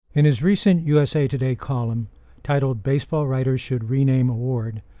In his recent USA Today column, titled Baseball Writers Should Rename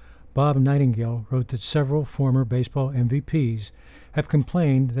Award, Bob Nightingale wrote that several former baseball MVPs have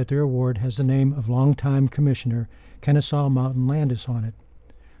complained that their award has the name of longtime commissioner Kennesaw Mountain Landis on it.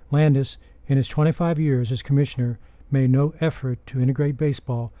 Landis, in his 25 years as commissioner, made no effort to integrate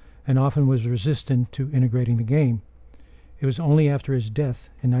baseball and often was resistant to integrating the game. It was only after his death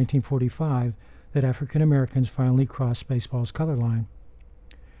in 1945 that African Americans finally crossed baseball's color line.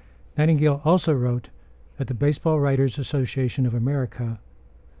 Nightingale also wrote that the Baseball Writers Association of America,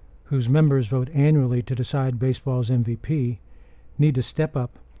 whose members vote annually to decide baseball's MVP, need to step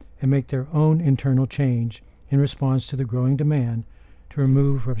up and make their own internal change in response to the growing demand to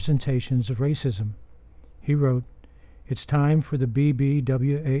remove representations of racism. He wrote, "It's time for the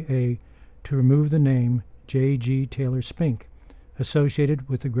BBWAA to remove the name J.G. Taylor Spink, associated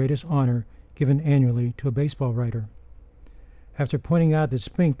with the greatest honor given annually to a baseball writer." After pointing out that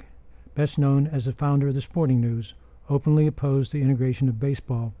Spink, best known as the founder of the Sporting News, openly opposed the integration of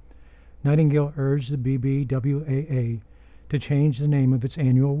baseball, Nightingale urged the BBWAA to change the name of its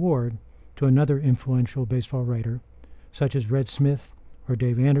annual award to another influential baseball writer, such as Red Smith or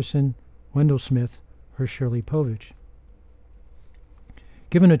Dave Anderson, Wendell Smith, or Shirley Povich.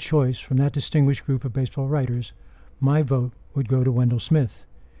 Given a choice from that distinguished group of baseball writers, my vote would go to Wendell Smith.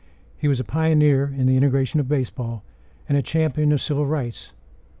 He was a pioneer in the integration of baseball and a champion of civil rights,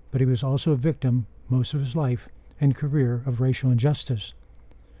 but he was also a victim, most of his life and career, of racial injustice.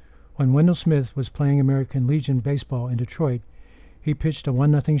 When Wendell Smith was playing American Legion baseball in Detroit, he pitched a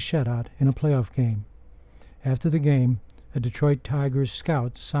 1-0 shutout in a playoff game. After the game, a Detroit Tigers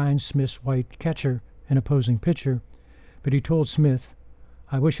scout signed Smith's white catcher, an opposing pitcher, but he told Smith,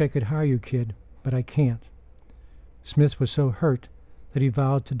 "I wish I could hire you, kid, but I can't." Smith was so hurt that he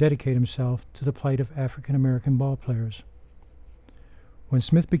vowed to dedicate himself to the plight of African American ball players. When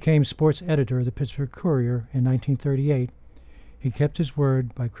Smith became sports editor of the Pittsburgh Courier in 1938, he kept his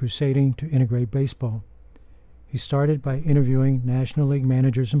word by crusading to integrate baseball. He started by interviewing National League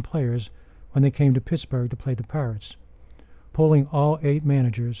managers and players when they came to Pittsburgh to play the Pirates. Polling all 8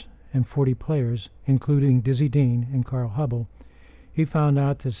 managers and 40 players, including Dizzy Dean and Carl Hubble, he found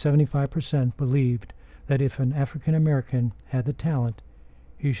out that 75% believed that if an African American had the talent,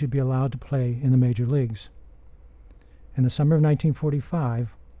 he should be allowed to play in the major leagues. In the summer of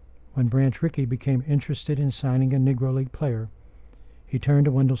 1945, when Branch Rickey became interested in signing a Negro League player, he turned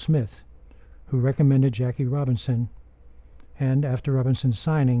to Wendell Smith, who recommended Jackie Robinson, and after Robinson's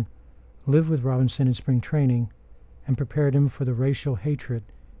signing, lived with Robinson in spring training and prepared him for the racial hatred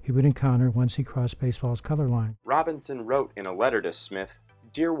he would encounter once he crossed baseball's color line. Robinson wrote in a letter to Smith,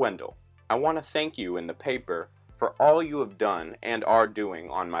 "Dear Wendell, I want to thank you in the paper for all you have done and are doing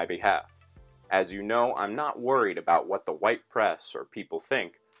on my behalf. As you know, I'm not worried about what the white press or people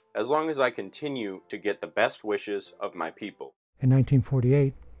think, as long as I continue to get the best wishes of my people." In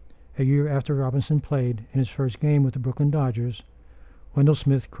 1948, a year after Robinson played in his first game with the Brooklyn Dodgers, Wendell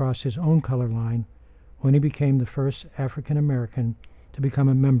Smith crossed his own color line when he became the first African American to become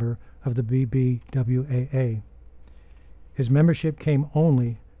a member of the BBWAA. His membership came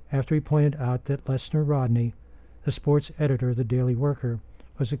only after he pointed out that Lesnar Rodney, the sports editor of the Daily Worker,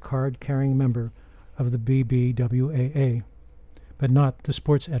 was a card-carrying member of the BBWAA, but not the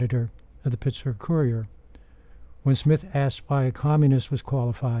sports editor of the Pittsburgh Courier. When Smith asked why a communist was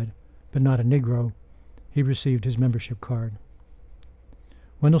qualified, but not a Negro, he received his membership card.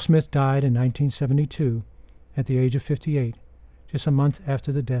 Wendell Smith died in 1972 at the age of 58, just a month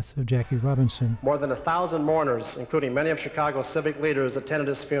after the death of Jackie Robinson. More than 1,000 mourners, including many of Chicago's civic leaders, attended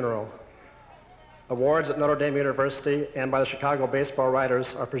his funeral. Awards at Notre Dame University and by the Chicago baseball writers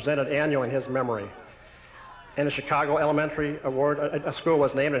are presented annually in his memory. And the Chicago Elementary Award, a school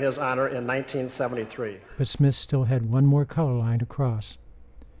was named in his honor in 1973. But Smith still had one more color line to cross.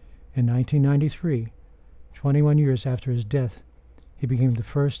 In 1993, 21 years after his death, he became the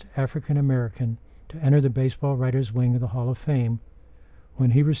first African American to enter the baseball writers' wing of the Hall of Fame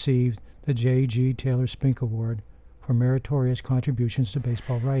when he received the J.G. Taylor Spink Award for meritorious contributions to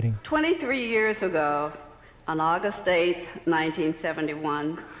baseball writing. 23 years ago, on August 8,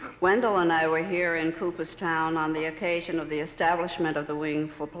 1971, Wendell and I were here in Cooperstown on the occasion of the establishment of the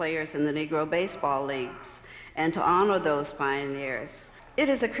wing for players in the Negro Baseball Leagues, and to honor those pioneers. It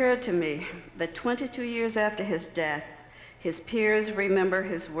has occurred to me that 22 years after his death, his peers remember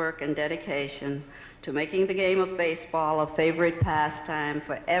his work and dedication to making the game of baseball a favorite pastime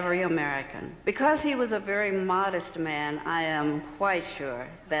for every American. Because he was a very modest man, I am quite sure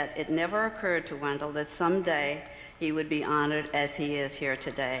that it never occurred to Wendell that someday he would be honored as he is here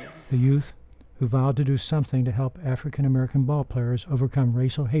today. The youth, who vowed to do something to help African American ball players overcome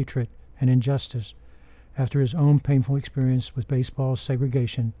racial hatred and injustice after his own painful experience with baseball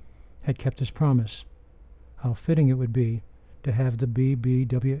segregation had kept his promise. How fitting it would be to have the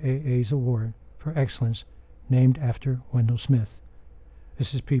BBWAA's Award for Excellence named after Wendell Smith.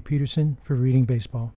 This is Pete Peterson for Reading Baseball.